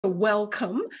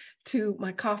Welcome to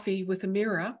my coffee with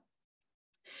Amirah.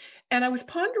 And I was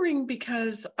pondering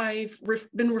because I've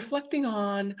been reflecting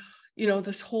on,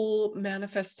 this whole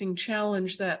manifesting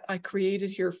challenge that I created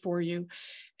here for you.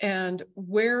 And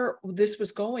where this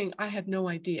was going, I had no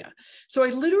idea. So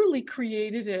I literally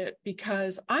created it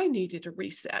because I needed a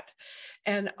reset.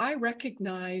 And I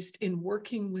recognized in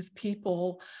working with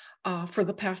people for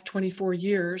the past 24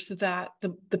 years that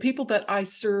the people that I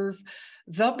serve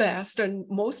the best and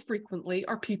most frequently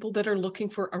are people that are looking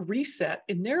for a reset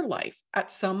in their life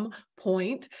at some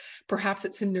point. Perhaps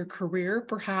it's in their career,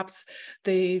 perhaps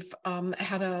they've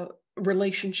had a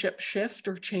relationship shift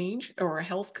or change or a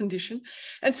health condition.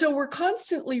 And so we're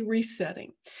constantly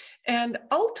resetting. And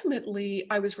ultimately,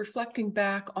 I was reflecting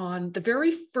back on the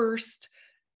very first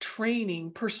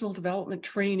training, personal development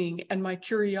training, and my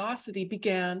curiosity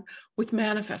began with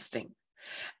manifesting.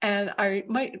 And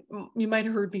you might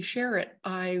have heard me share it.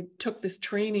 I took this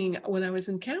training when I was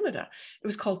in Canada. It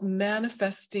was called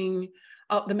Manifesting,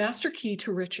 the Master Key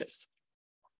to Riches.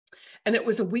 And it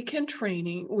was a weekend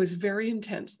training. It was very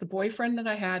intense. The boyfriend that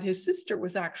I had, his sister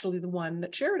was actually the one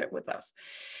that shared it with us.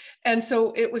 And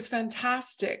so it was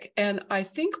fantastic. And I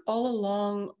think all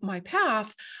along my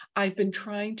path, I've been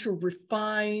trying to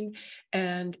refine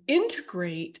and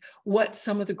integrate what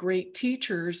some of the great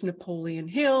teachers, Napoleon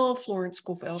Hill, Florence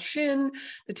Scovel Shinn,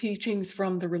 the teachings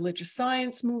from the religious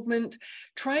science movement,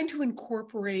 trying to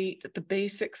incorporate the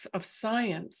basics of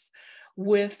science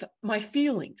with my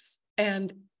feelings.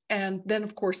 And then,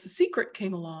 of course, The Secret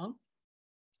came along.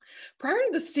 Prior to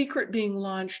The Secret being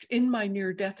launched, in my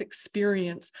near-death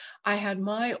experience, I had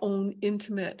my own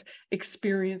intimate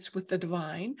experience with the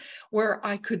divine, where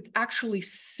I could actually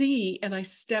see, and I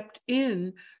stepped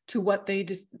in to what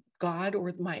God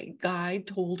or my guide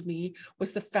told me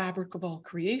was the fabric of all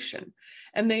creation.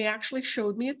 And they actually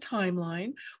showed me a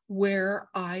timeline where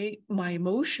my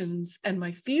emotions and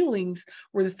my feelings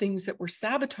were the things that were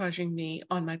sabotaging me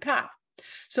on my path.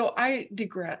 So I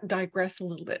digress a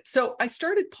little bit. So I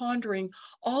started pondering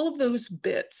all of those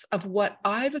bits of what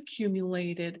I've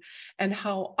accumulated and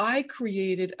how I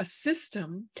created a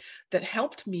system that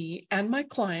helped me and my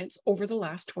clients over the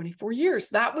last 24 years.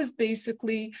 That was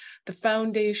basically the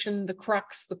foundation, the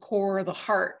crux, the core, the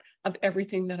heart of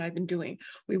everything that I've been doing.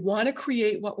 We want to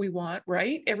create what we want,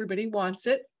 right? Everybody wants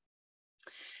it.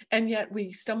 And yet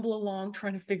we stumble along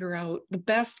trying to figure out the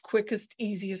best, quickest,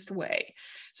 easiest way.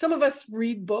 Some of us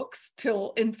read books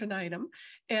till infinitum,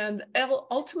 and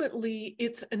ultimately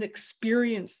it's an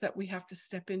experience that we have to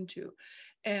step into.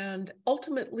 And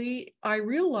ultimately, I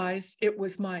realized it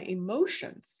was my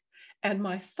emotions and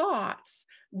my thoughts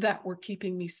that were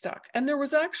keeping me stuck. And there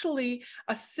was actually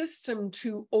a system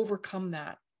to overcome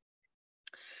that.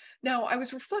 Now, I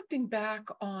was reflecting back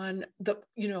on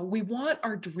we want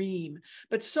our dream,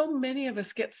 but so many of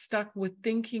us get stuck with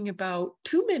thinking about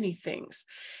too many things.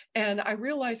 And I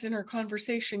realized in our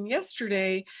conversation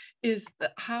yesterday is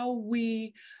that how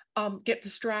we get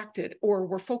distracted, or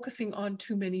we're focusing on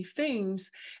too many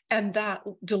things, and that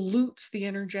dilutes the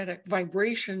energetic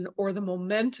vibration or the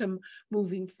momentum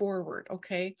moving forward.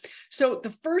 Okay. So the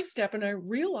first step, and I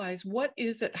realize, what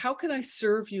is it? How can I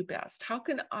serve you best? How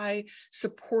can I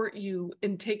support you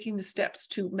in taking the steps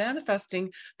to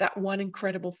manifesting that one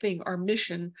incredible thing, our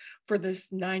mission for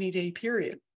this 90-day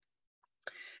period?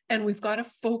 And we've got to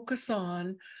focus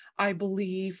on, I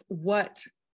believe, what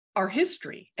our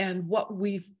history and what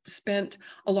we've spent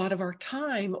a lot of our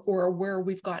time, or where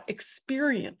we've got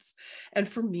experience. And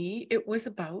for me, it was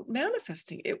about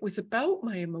manifesting. It was about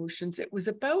my emotions. It was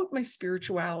about my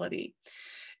spirituality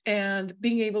and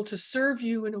being able to serve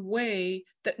you in a way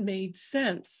that made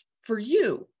sense for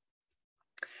you.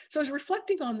 So I was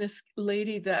reflecting on this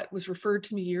lady that was referred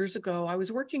to me years ago. I was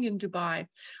working in Dubai.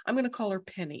 I'm going to call her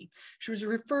Penny. She was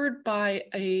referred by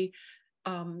a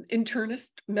internist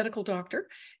medical doctor,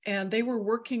 and they were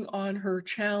working on her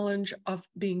challenge of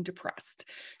being depressed.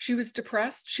 She was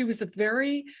depressed. She had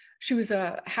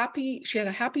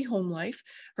a happy home life.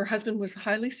 Her husband was a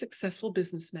highly successful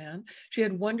businessman. She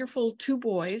had wonderful 2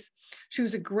 boys. She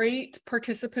was a great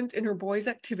participant in her boys'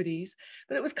 activities,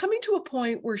 but it was coming to a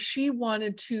point where she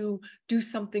wanted to do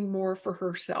something more for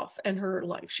herself and her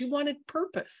life. She wanted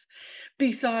purpose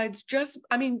besides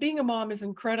being a mom is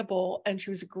incredible, and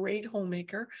she was a great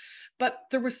homemaker, but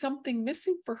there was something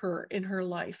missing for her in her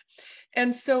life.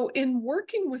 And so in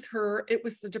working with her, it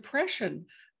was the depression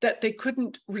that they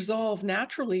couldn't resolve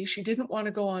naturally. She didn't want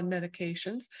to go on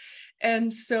medications.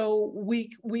 And so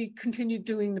we continued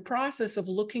doing the process of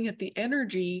looking at the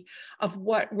energy of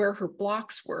where her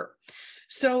blocks were.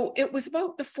 So it was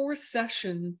about the fourth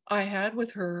session I had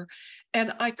with her,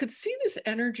 and I could see this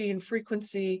energy and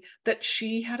frequency that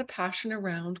she had a passion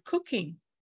around cooking.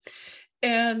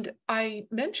 And I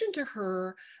mentioned to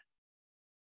her,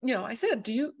 I said,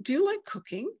 do you like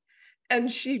cooking?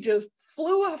 And she just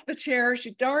flew off the chair.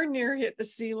 She darn near hit the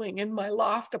ceiling in my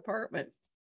loft apartment.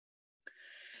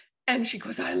 And she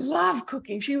goes, I love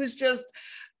cooking. She was just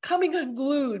coming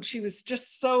unglued. She was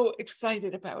just so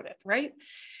excited about it, right?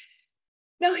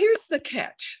 Now, here's the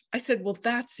catch. I said, well,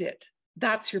 that's it.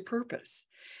 That's your purpose.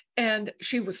 And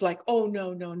she was like, oh,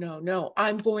 no, no, no, no.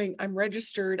 I'm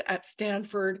registered at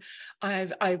Stanford. My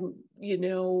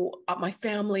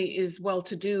family is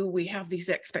well-to-do. We have these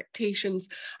expectations.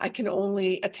 I can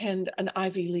only attend an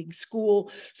Ivy League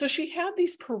school. So she had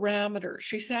these parameters.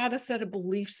 She had a set of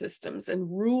belief systems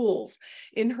and rules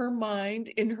in her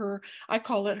mind, I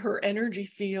call it her energy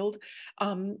field.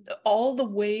 All the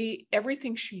way,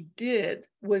 everything she did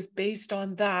was based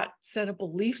on that set of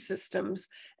belief systems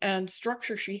and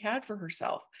structure she had for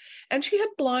herself. And she had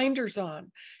blinders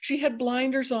on. She had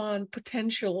blinders on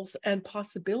potentials and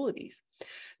possibilities.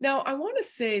 Now, I want to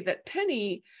say that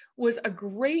Penny was a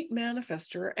great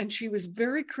manifester, and she was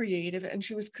very creative, and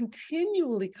she was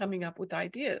continually coming up with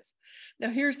ideas.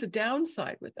 Now, here's the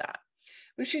downside with that.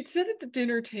 When she'd sit at the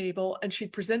dinner table and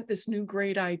she'd present this new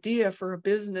great idea for a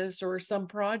business or some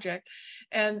project,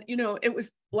 and it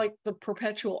was like the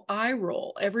perpetual eye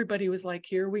roll. Everybody was like,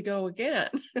 here we go again.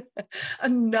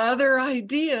 Another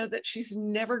idea that she's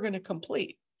never going to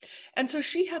complete. And so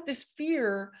she had this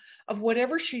fear of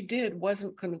whatever she did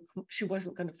she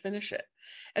wasn't going to finish it.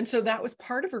 And so that was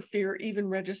part of her fear, even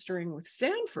registering with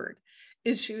Stanford,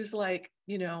 is she was like,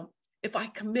 if I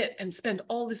commit and spend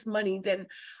all this money, then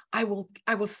I will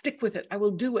stick with it. I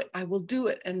will do it. I will do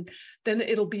it. And then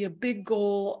it'll be a big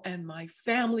goal, and my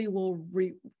family will,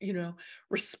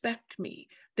 respect me.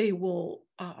 They will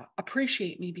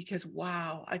appreciate me because,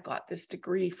 wow, I got this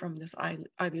degree from this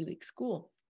Ivy League school.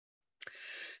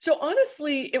 So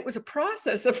honestly, it was a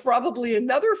process of probably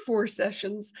another 4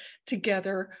 sessions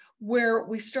together where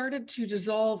we started to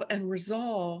dissolve and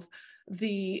resolve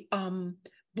the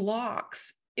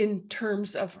blocks in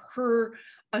terms of her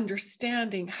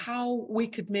understanding how we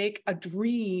could make a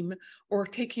dream, or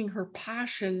taking her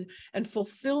passion and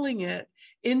fulfilling it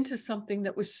into something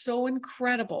that was so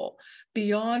incredible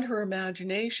beyond her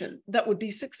imagination that would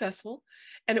be successful,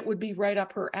 and it would be right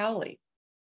up her alley.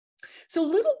 So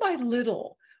little by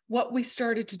little, what we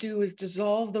started to do is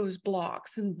dissolve those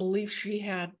blocks and beliefs she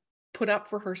had put up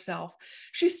for herself.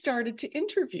 She started to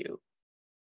interview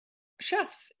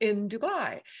chefs in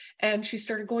Dubai, and she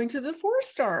started going to the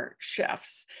 4-star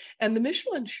chefs and the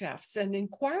Michelin chefs and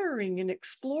inquiring and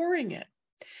exploring it.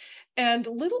 And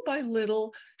little by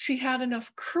little, she had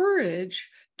enough courage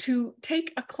to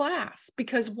take a class,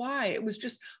 because why? It was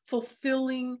just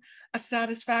fulfilling a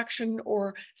satisfaction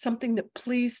or something that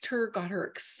pleased her, got her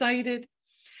excited.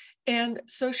 And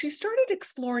so she started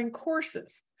exploring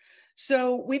courses.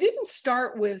 So we didn't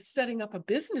start with setting up a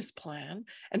business plan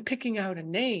and picking out a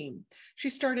name. She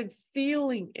started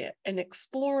feeling it and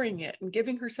exploring it and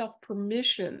giving herself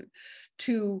permission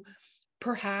to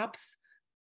perhaps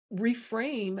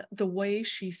reframe the way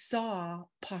she saw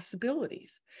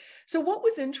possibilities. So what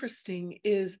was interesting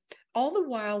is all the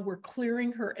while we're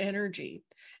clearing her energy,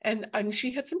 and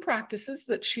she had some practices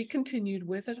that she continued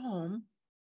with at home.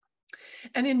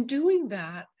 And in doing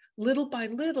that, little by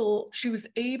little, she was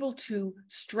able to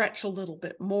stretch a little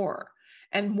bit more,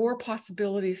 and more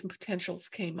possibilities and potentials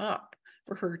came up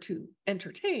for her to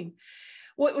entertain.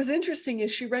 What was interesting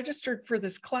is she registered for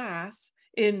this class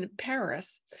in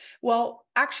Paris. Well,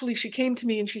 actually, she came to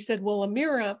me and she said, well,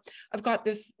 Amirah, I've got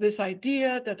this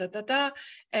idea,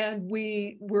 and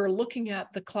we were looking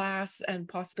at the class and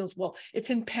possibilities. Well, it's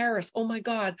in Paris. Oh my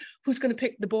God, who's going to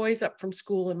pick the boys up from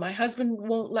school? And my husband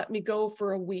won't let me go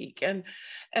for a week.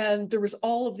 And there was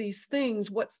all of these things.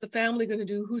 What's the family going to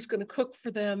do? Who's going to cook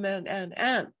for them?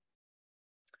 And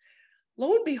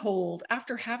lo and behold,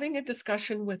 after having a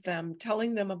discussion with them,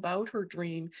 telling them about her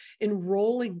dream,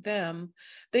 enrolling them,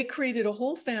 they created a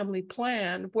whole family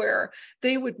plan where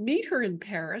they would meet her in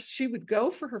Paris. She would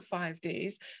go for her 5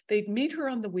 days. They'd meet her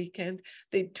on the weekend.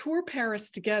 They'd tour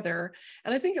Paris together.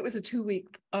 And I think it was a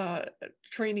 2-week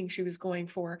training she was going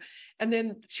for. And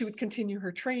then she would continue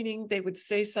her training. They would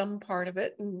stay some part of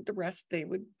it, and the rest they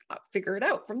would figure it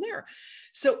out from there.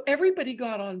 So everybody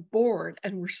got on board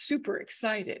and were super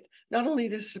excited, not only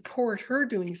to support her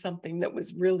doing something that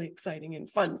was really exciting and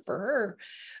fun for her,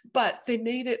 but they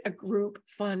made it a group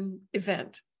fun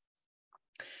event.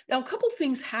 Now, a couple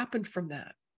things happened from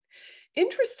that.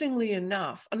 Interestingly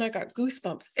enough, and I got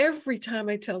goosebumps every time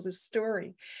I tell this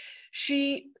story,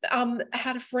 she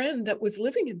had a friend that was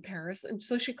living in Paris. And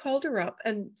so she called her up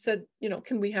and said,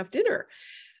 can we have dinner?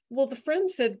 Well, the friend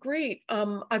said, great.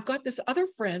 I've got this other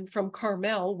friend from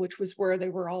Carmel, which was where they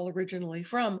were all originally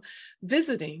from,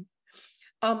 visiting.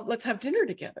 Let's have dinner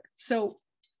together. So,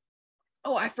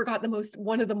 I forgot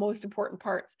one of the most important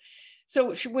parts.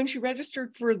 So when she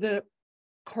registered for the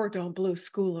Cordon Bleu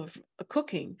School of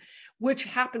Cooking, which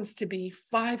happens to be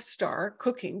 5-star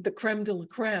cooking, the creme de la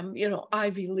creme,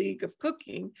 Ivy League of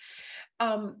cooking.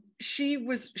 She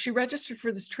registered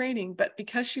for this training, but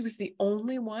because she was the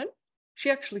only one,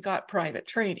 she actually got private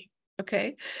training.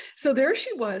 Okay. So there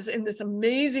she was in this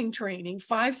amazing training,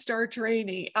 5-star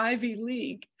training, Ivy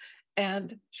League,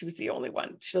 and she was the only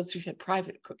one. So she had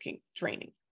private cooking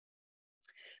training.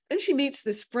 Then she meets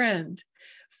this friend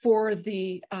for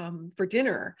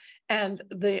dinner, and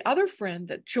the other friend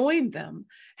that joined them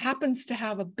happens to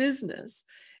have a business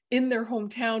in their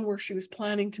hometown where she was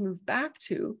planning to move back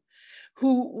to,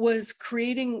 who was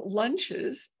creating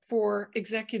lunches for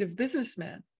executive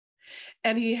businessmen.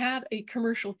 And he had a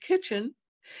commercial kitchen,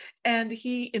 and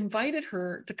he invited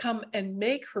her to come and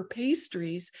make her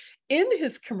pastries in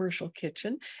his commercial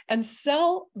kitchen and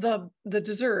sell the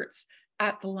desserts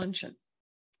at the luncheon.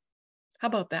 How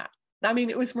about that? I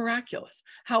mean, it was miraculous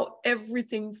how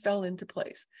everything fell into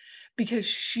place because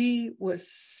she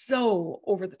was so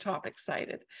over the top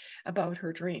excited about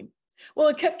her dream. Well,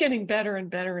 it kept getting better and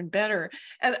better and better.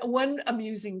 And one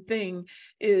amusing thing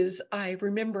is I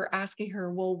remember asking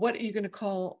her, well, what are you going to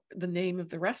call the name of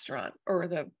the restaurant or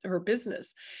her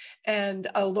business? And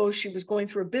although she was going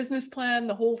through a business plan,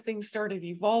 the whole thing started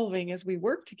evolving as we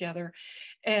worked together.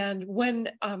 And when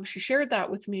she shared that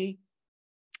with me,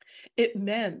 it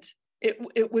meant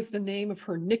it was the name of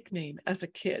her nickname as a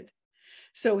kid.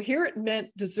 So here it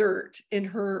meant dessert in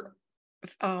her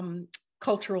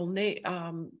cultural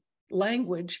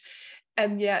language.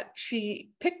 And yet she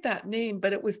picked that name,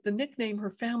 but it was the nickname her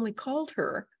family called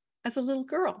her as a little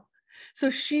girl.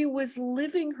 So she was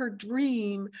living her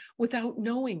dream without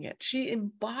knowing it. She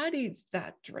embodied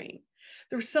that dream.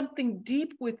 There was something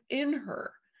deep within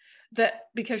her that,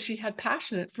 because she had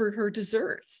passion for her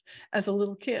desserts as a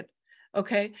little kid.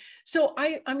 Okay, so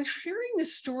I'm sharing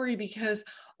this story because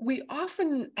we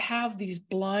often have these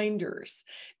blinders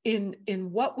in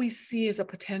what we see as a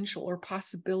potential or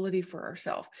possibility for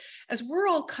ourselves. As we're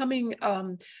all coming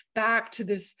back to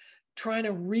this, trying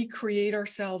to recreate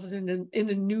ourselves in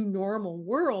a new normal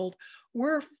world,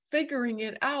 we're figuring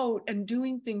it out and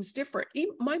doing things different.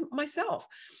 Even myself,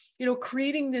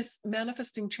 creating this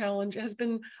manifesting challenge has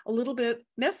been a little bit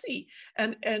messy.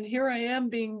 And here I am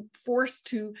being forced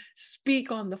to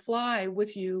speak on the fly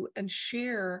with you and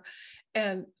share.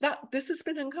 And this has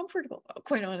been uncomfortable,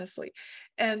 quite honestly.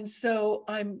 And so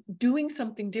I'm doing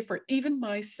something different. Even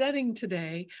my setting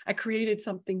today, I created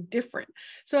something different.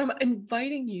 So I'm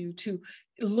inviting you to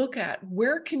look at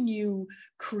where can you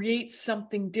create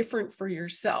something different for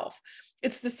yourself.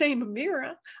 It's the same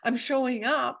Amirah. I'm showing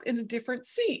up in a different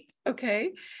seat,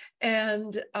 okay,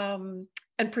 and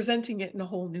presenting it in a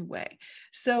whole new way.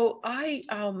 So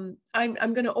I'm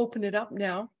going to open it up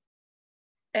now,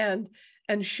 and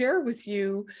share with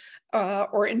you,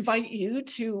 or invite you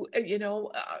to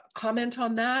comment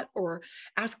on that or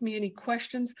ask me any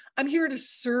questions. I'm here to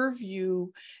serve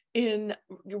you in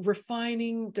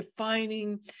refining,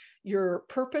 defining your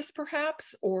purpose,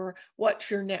 perhaps, or what's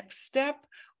your next step,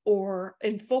 or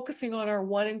in focusing on our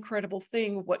one incredible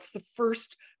thing, what's the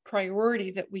first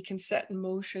priority that we can set in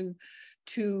motion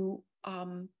to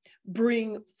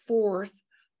bring forth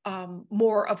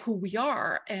more of who we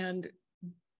are and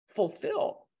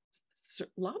fulfill,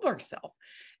 love ourselves,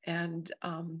 and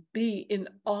be in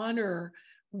honor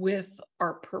with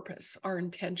our purpose, our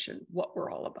intention, what we're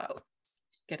all about,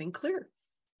 getting clear.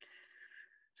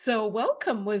 So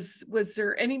welcome. Was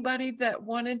there anybody that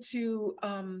wanted to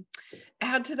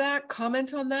add to that,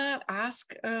 comment on that,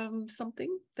 ask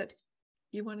something that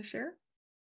you want to share?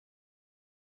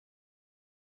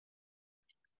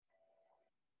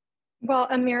 Well,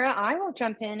 Amirah, I will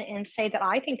jump in and say that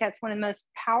I think that's one of the most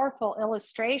powerful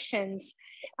illustrations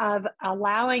of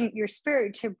allowing your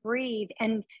spirit to breathe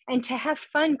and to have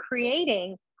fun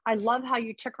creating. I love how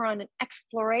you took her on an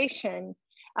exploration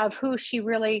of who she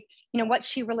really, what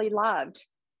she really loved.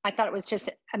 I thought it was just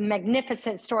a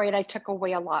magnificent story, and I took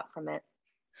away a lot from it.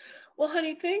 Well,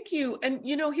 honey, thank you. And,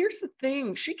 here's the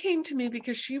thing. She came to me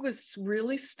because she was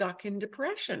really stuck in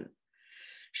depression.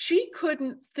 She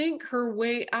couldn't think her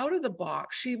way out of the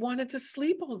box. She wanted to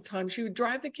sleep all the time. She would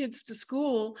drive the kids to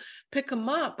school, pick them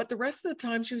up, but the rest of the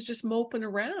time she was just moping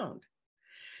around.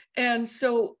 And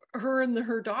so her and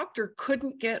her doctor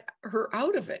couldn't get her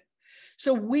out of it.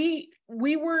 So we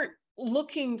weren't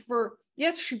looking for,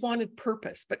 yes, she wanted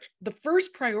purpose, but the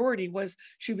first priority was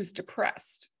she was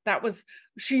depressed.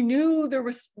 She knew there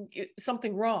was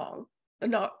something wrong.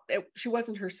 She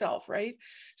wasn't herself, right?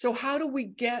 So how do we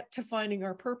get to finding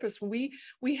our purpose? We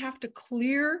have to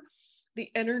clear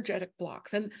the energetic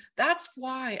blocks. And that's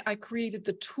why I created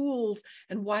the tools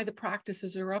and why the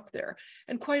practices are up there.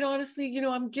 And quite honestly,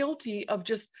 I'm guilty of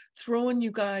just throwing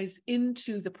you guys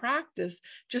into the practice,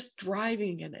 just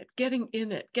driving in it,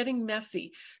 getting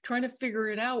messy, trying to figure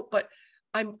it out. But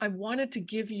I wanted to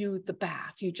give you the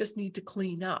bath. You just need to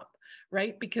clean up,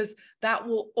 right? Because that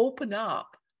will open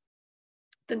up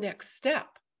the next step.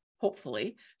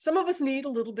 Hopefully, some of us need a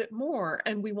little bit more,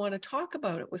 and we want to talk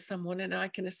about it with someone, and I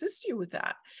can assist you with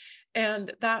that.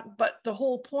 But the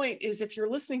whole point is, if you're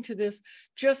listening to this,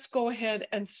 just go ahead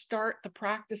and start the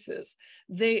practices.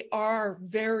 They are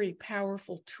very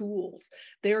powerful tools.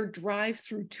 They're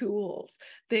drive-through tools.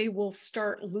 They will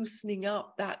start loosening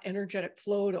up that energetic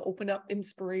flow to open up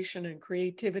inspiration and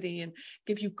creativity and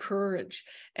give you courage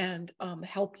and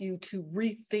help you to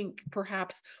rethink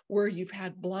perhaps where you've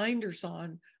had blinders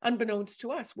on, unbeknownst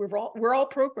to us. We're all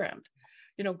programmed.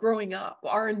 Growing up,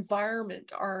 our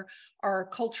environment, our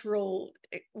cultural,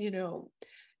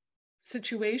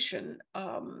 situation,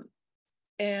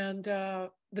 and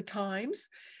the times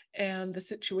and the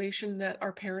situation that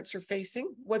our parents are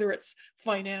facing, whether it's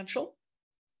financial,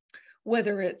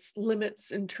 whether it's limits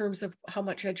in terms of how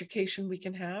much education we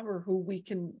can have or who we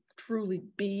can truly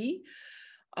be.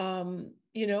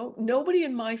 Nobody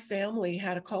in my family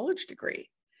had a college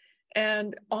degree.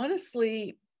 And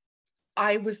honestly,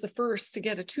 I was the first to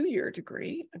get a 2-year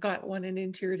degree. I got one in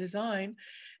interior design.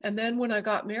 And then when I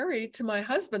got married to my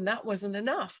husband, that wasn't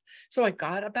enough. So I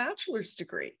got a bachelor's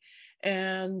degree.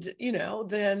 And,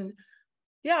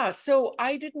 so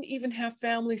I didn't even have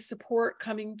family support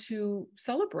coming to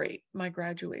celebrate my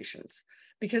graduations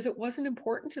because it wasn't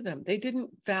important to them. They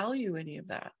didn't value any of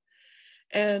that.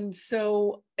 And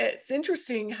so it's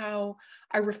interesting how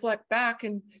I reflect back,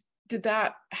 and did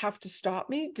that have to stop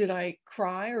me? Did I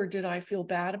cry or did I feel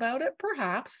bad about it?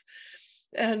 Perhaps.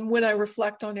 And when I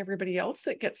reflect on everybody else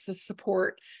that gets the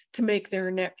support to make their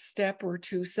next step or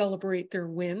to celebrate their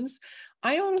wins,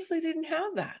 I honestly didn't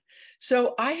have that.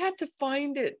 So I had to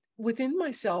find it within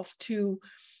myself to,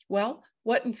 well,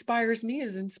 what inspires me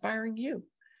is inspiring you.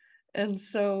 And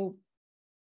so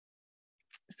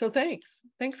thanks.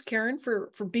 Thanks, Karen, for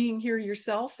being here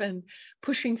yourself and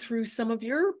pushing through some of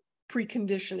your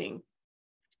preconditioning.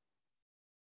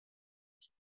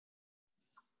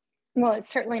 Well, it's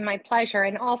certainly my pleasure.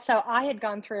 And also, I had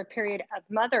gone through a period of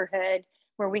motherhood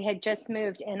where we had just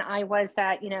moved, and I was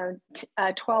that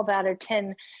 12 out of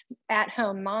 10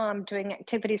 at-home mom doing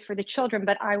activities for the children,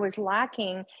 but I was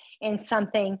lacking in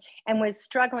something and was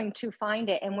struggling to find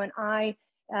it. And when I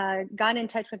got in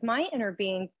touch with my inner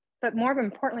being, but more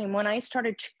importantly, when I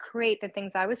started to create the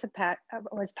things I was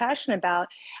passionate about,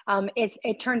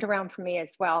 it turned around for me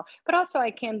as well. But also,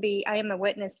 I am a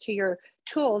witness to your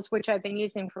tools, which I've been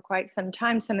using for quite some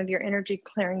time, some of your energy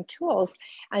clearing tools.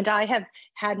 And I have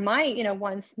had my,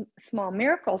 one small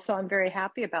miracle. So I'm very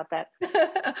happy about that.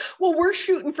 Well, we're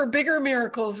shooting for bigger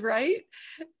miracles, right?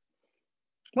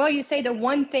 Well, you say the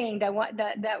one thing, that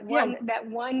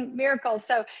one miracle.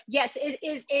 So yes,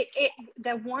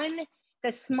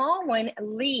 the small one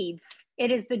leads. It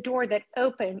is the door that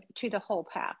opened to the whole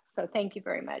path. So thank you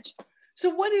very much. So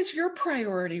what is your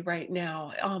priority right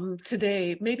now,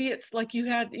 today? Maybe it's like you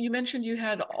mentioned you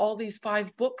had all these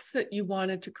 5 books that you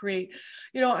wanted to create.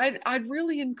 I'd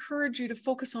really encourage you to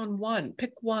focus on one,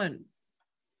 pick one.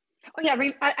 Oh yeah,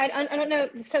 I don't know.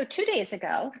 So 2 days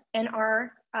ago in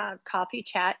our coffee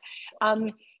chat,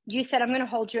 you said, I'm going to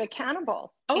hold you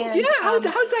accountable. Oh, and, how's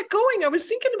that going? I was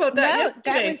thinking about that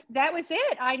yesterday. That was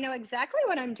it. I know exactly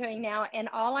what I'm doing now. And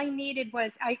all I needed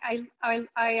was, I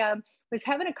was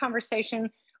having a conversation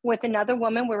with another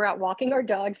woman. We were out walking our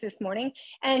dogs this morning,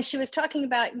 and we were talking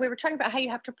about how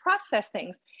you have to process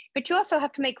things, but you also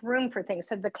have to make room for things.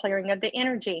 So the clearing of the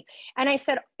energy. And I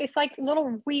said, it's like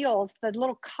little wheels, the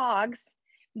little cogs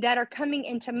that are coming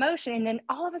into motion. And then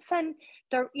all of a sudden,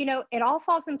 it all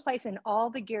falls in place and all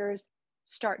the gears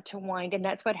start to wind. And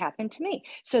that's what happened to me.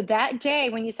 So that day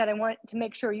when you said, I want to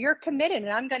make sure you're committed and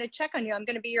I'm going to check on you, I'm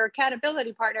going to be your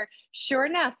accountability partner. Sure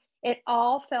enough, it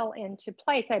all fell into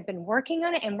place. I've been working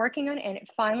on it and working on it, and it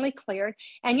finally cleared.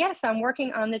 And yes, I'm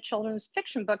working on the children's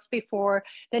fiction books before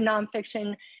the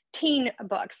nonfiction teen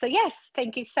books. So yes,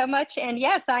 thank you so much. And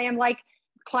yes, I am like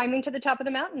climbing to the top of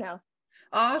the mountain now.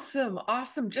 Awesome.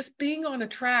 Awesome. Just being on a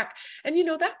track. And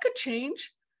that could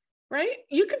change, right?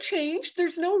 You could change.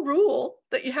 There's no rule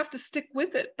that you have to stick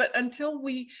with it. But until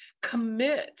we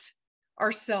commit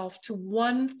ourselves to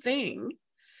one thing,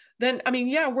 then, I mean,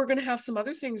 yeah, we're going to have some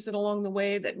other things that along the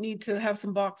way that need to have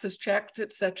some boxes checked,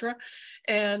 etc.,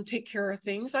 and take care of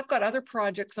things. I've got other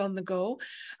projects on the go.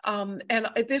 And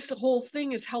this whole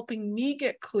thing is helping me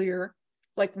get clear.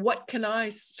 Like, what can I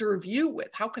serve you with?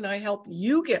 How can I help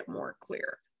you get more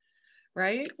clear?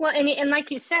 Right? Well, and like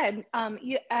you said,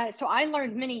 so I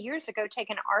learned many years ago,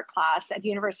 taking an art class at the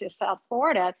University of South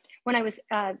Florida when I was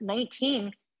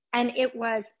 19. And it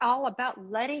was all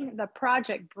about letting the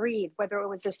project breathe, whether it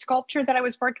was a sculpture that I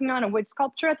was working on, a wood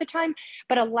sculpture at the time,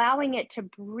 but allowing it to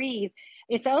breathe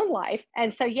its own life.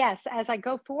 And so, yes, as I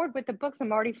go forward with the books,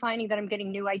 I'm already finding that I'm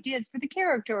getting new ideas for the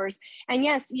characters. And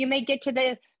yes, you may get to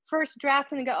the first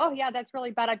draft and go, oh, yeah, that's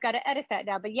really bad. I've got to edit that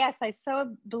now. But yes, I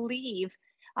so believe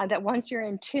that once you're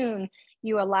in tune,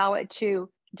 you allow it to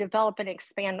develop and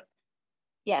expand.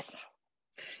 Yes.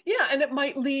 Yeah, and it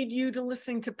might lead you to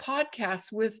listening to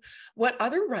podcasts with what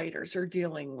other writers are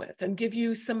dealing with and give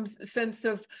you some sense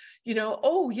of,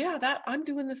 oh yeah, that I'm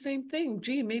doing the same thing.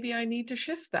 Gee, maybe I need to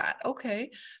shift that.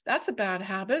 Okay, that's a bad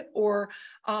habit. Or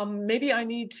maybe I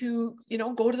need to,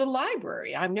 go to the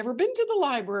library. I've never been to the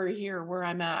library here where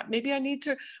I'm at. Maybe I need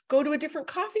to go to a different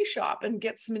coffee shop and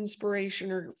get some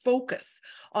inspiration or focus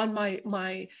on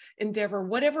my endeavor,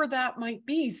 whatever that might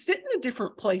be. Sit in a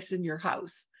different place in your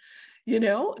house.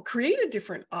 Create a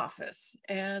different office,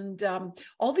 and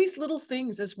all these little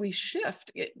things as we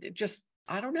shift, it just,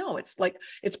 I don't know, it's like,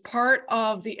 it's part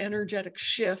of the energetic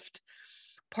shift,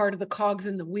 part of the cogs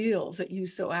in the wheels that you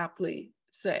so aptly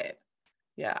say.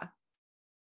 Yeah.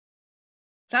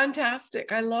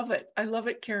 Fantastic. I love it. I love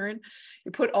it, Karen.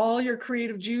 You put all your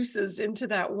creative juices into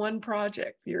that one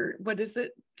project. What is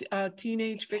it?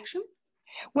 Teenage fiction?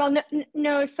 Well,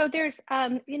 no. So there's,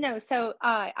 I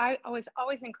was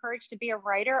always encouraged to be a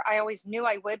writer. I always knew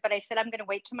I would, but I said, I'm going to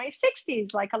wait to my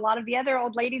 60s, like a lot of the other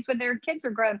old ladies when their kids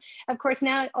are grown. Of course,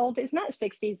 now old is not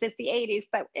 60s, it's the 80s.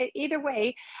 But either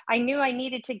way, I knew I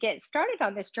needed to get started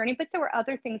on this journey, but there were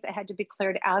other things that had to be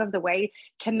cleared out of the way,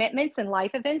 commitments and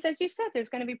life events. As you said, there's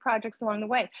going to be projects along the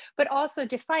way, but also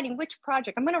defining which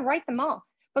project. I'm going to write them all,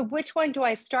 but which one do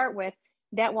I start with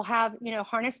that will have,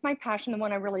 harness my passion, the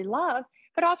one I really love,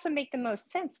 but also make the most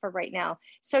sense for right now.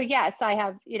 So yes, I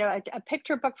have, a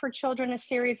picture book for children, a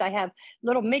series. I have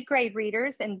little mid-grade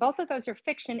readers, and both of those are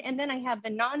fiction. And then I have the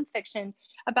nonfiction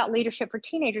about leadership for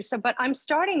teenagers. So, but I'm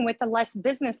starting with the less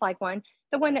business-like one,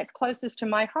 the one that's closest to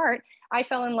my heart. I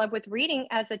fell in love with reading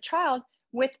as a child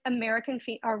with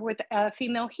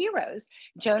female heroes,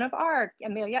 Joan of Arc,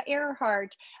 Amelia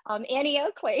Earhart, Annie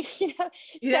Oakley.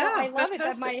 Yeah, So I love fantastic.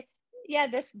 it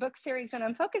that this book series that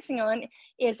I'm focusing on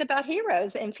is about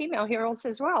heroes and female heroes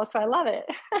as well. So I love it.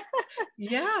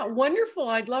 Yeah, wonderful.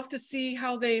 I'd love to see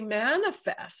how they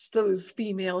manifest those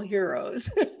female heroes.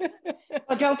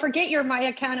 Well, don't forget you're my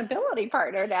accountability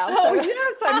partner now. Oh, So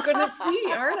yes, I'm going to see,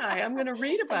 aren't I? I'm going to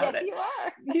read about yes, it. you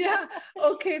are. Yeah.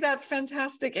 Okay, that's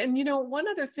fantastic. And, one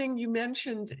other thing you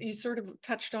mentioned, you sort of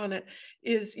touched on it,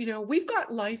 is, we've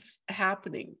got life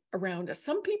happening around us.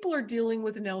 Some people are dealing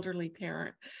with an elderly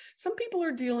parent. Some people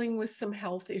are dealing with some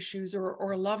health issues,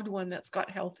 or a loved one that's got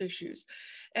health issues,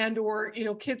 and, or,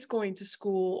 kids going to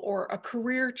school, or a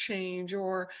career change,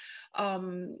 or,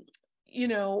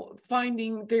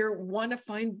 they want to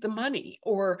find the money,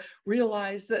 or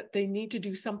realize that they need to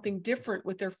do something different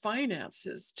with their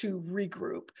finances to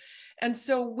regroup. And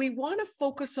so we want to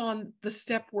focus on the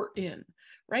step we're in,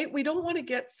 right? We don't want to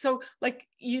get so, like,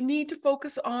 you need to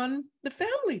focus on the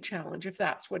family challenge, if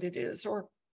that's what it is,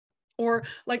 or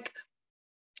like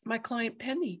my client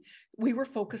Penny, we were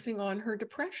focusing on her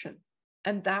depression,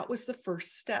 and that was the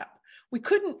first step. We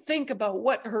couldn't think about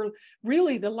what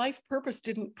the life purpose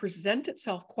didn't present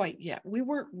itself quite yet. We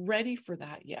weren't ready for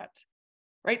that yet,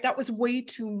 right? That was way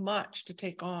too much to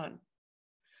take on.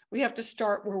 We have to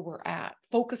start where we're at,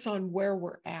 focus on where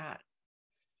we're at.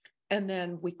 And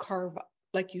then we carve,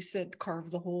 like you said,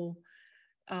 carve the whole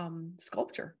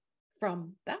sculpture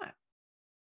from that.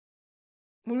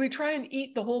 When we try and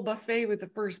eat the whole buffet with the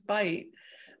first bite,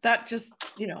 that just,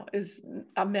 is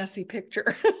a messy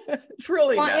picture. It's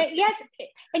really messy. Yes.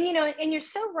 And, and you're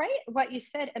so right what you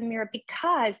said, Amirah,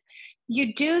 because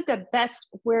you do the best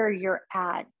where you're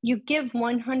at. You give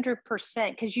 100%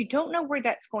 because you don't know where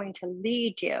that's going to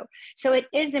lead you. So it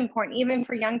is important, even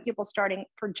for young people starting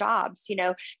for jobs.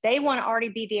 They want to already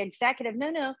be the executive.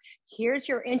 No, here's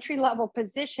your entry level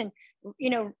position.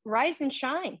 Rise and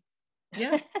shine.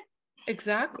 Yeah,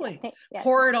 exactly. Yeah.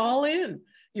 Pour it all in.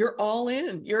 You're all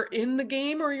in. You're in the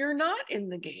game or you're not in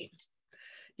the game.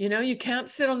 You can't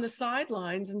sit on the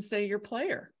sidelines and say you're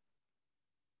player.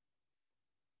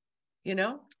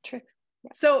 True.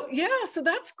 Yeah. So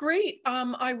that's great.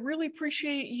 I really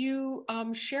appreciate you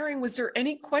sharing. Was there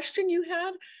any question you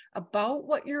had about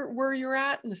where you're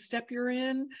at and the step you're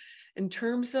in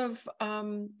terms of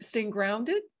staying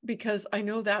grounded? Because I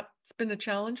know that's been a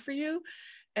challenge for you.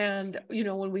 And,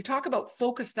 when we talk about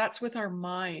focus, that's with our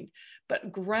mind,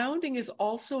 but grounding is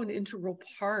also an integral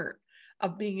part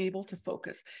of being able to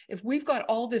focus. If we've got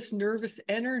all this nervous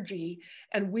energy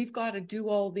and we've got to do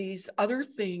all these other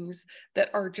things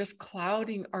that are just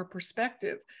clouding our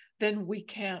perspective, then we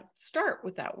can't start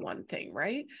with that one thing,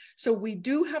 right? So we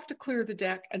do have to clear the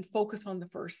deck and focus on the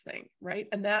first thing, right?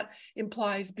 And that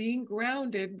implies being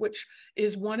grounded, which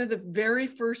is one of the very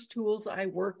first tools I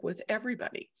work with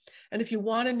everybody. And if you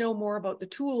want to know more about the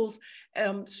tools,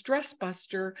 Stress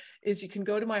Buster is, you can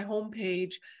go to my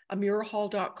homepage,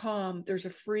 amirahhall.com. There's a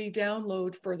free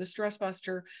download for the Stress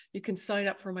Buster. You can sign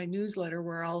up for my newsletter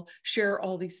where I'll share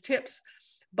all these tips.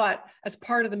 But as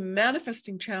part of the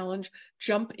manifesting challenge,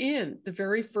 jump in the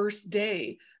very first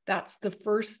day. That's the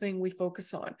first thing we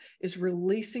focus on, is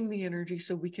releasing the energy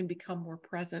so we can become more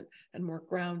present and more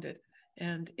grounded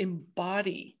and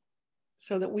embody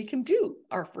so that we can do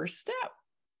our first step.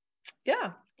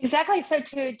 Yeah. Exactly. So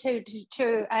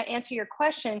to answer your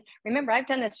question, remember, I've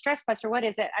done the Stress Buster. What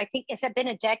is it? I think, has it been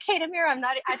a decade, Amirah?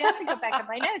 I'd have to go back in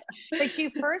my notes. But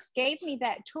you first gave me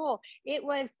that tool. It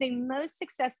was the most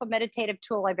successful meditative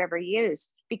tool I've ever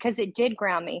used because it did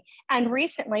ground me. And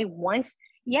recently, when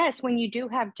you do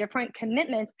have different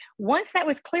commitments, once that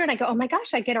was clear and I go, oh my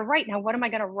gosh, I get it right. Now, what am I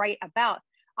going to write about?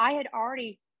 I had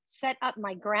already set up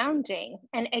my grounding.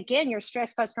 And again, your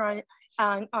Stress Buster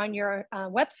on your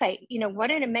website,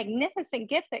 what a magnificent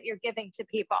gift that you're giving to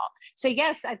people. So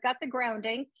yes, I've got the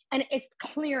grounding and it's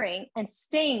clearing and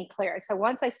staying clear. So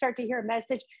once I start to hear a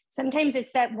message, sometimes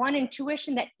it's that one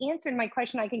intuition that answered my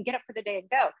question. I can get up for the day and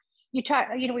go.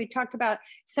 We talked about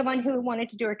someone who wanted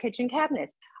to do her kitchen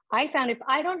cabinets. I found if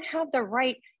I don't have the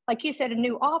right, like you said, a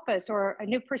new office or a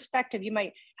new perspective, you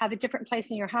might have a different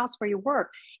place in your house where you work.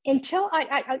 Until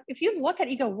if you look at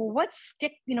it, you go, well,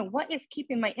 what is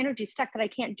keeping my energy stuck that I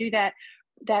can't do that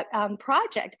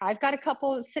project? I've got a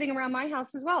couple sitting around my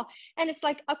house as well. And it's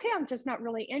like, okay, I'm just not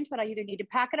really into it. I either need to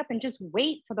pack it up and just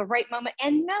wait till the right moment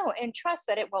and trust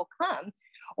that it will come.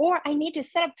 Or I need to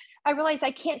set up, I realize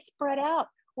I can't spread out.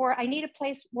 Or I need a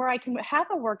place where I can have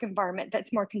a work environment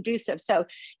that's more conducive. So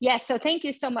yes, so thank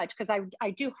you so much, because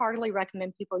I do heartily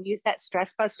recommend people use that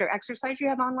Stress Buster exercise you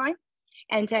have online.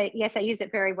 And yes, I use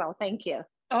it very well. Thank you.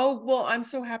 Oh, well, I'm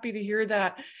so happy to hear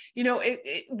that.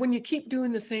 When you keep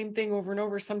doing the same thing over and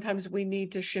over, sometimes we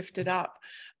need to shift it up.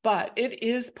 But it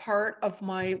is part of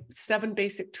my 7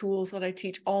 basic tools that I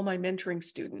teach all my mentoring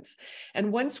students.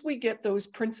 And once we get those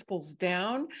principles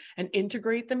down and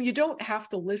integrate them, you don't have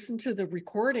to listen to the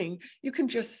recording. You can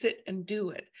just sit and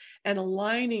do it, and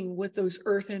aligning with those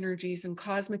earth energies and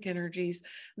cosmic energies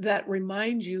that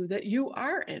remind you that you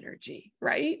are energy,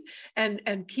 right?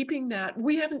 And keeping that,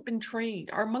 we haven't been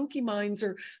trained. Our monkey minds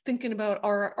are thinking about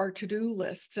our to-do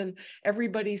lists, and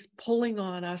everybody's pulling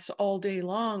on us all day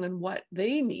long and what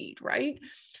they need, right?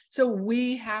 So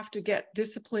we have to get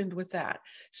disciplined with that.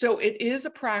 So it is a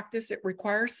practice. It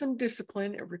requires some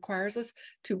discipline. It requires us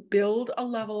to build a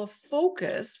level of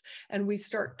focus, and we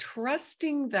start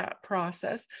trusting that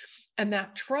process. And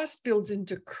that trust builds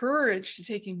into courage to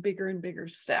taking bigger and bigger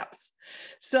steps.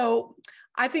 So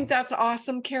I think that's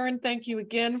awesome. Karen, thank you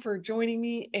again for joining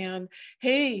me. And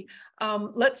hey,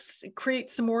 let's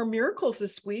create some more miracles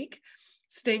this week,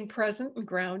 staying present and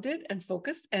grounded and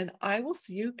focused. And I will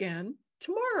see you again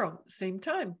tomorrow, same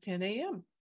time, 10 a.m.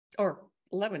 or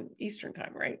 11 Eastern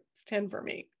time, right? It's 10 for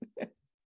me.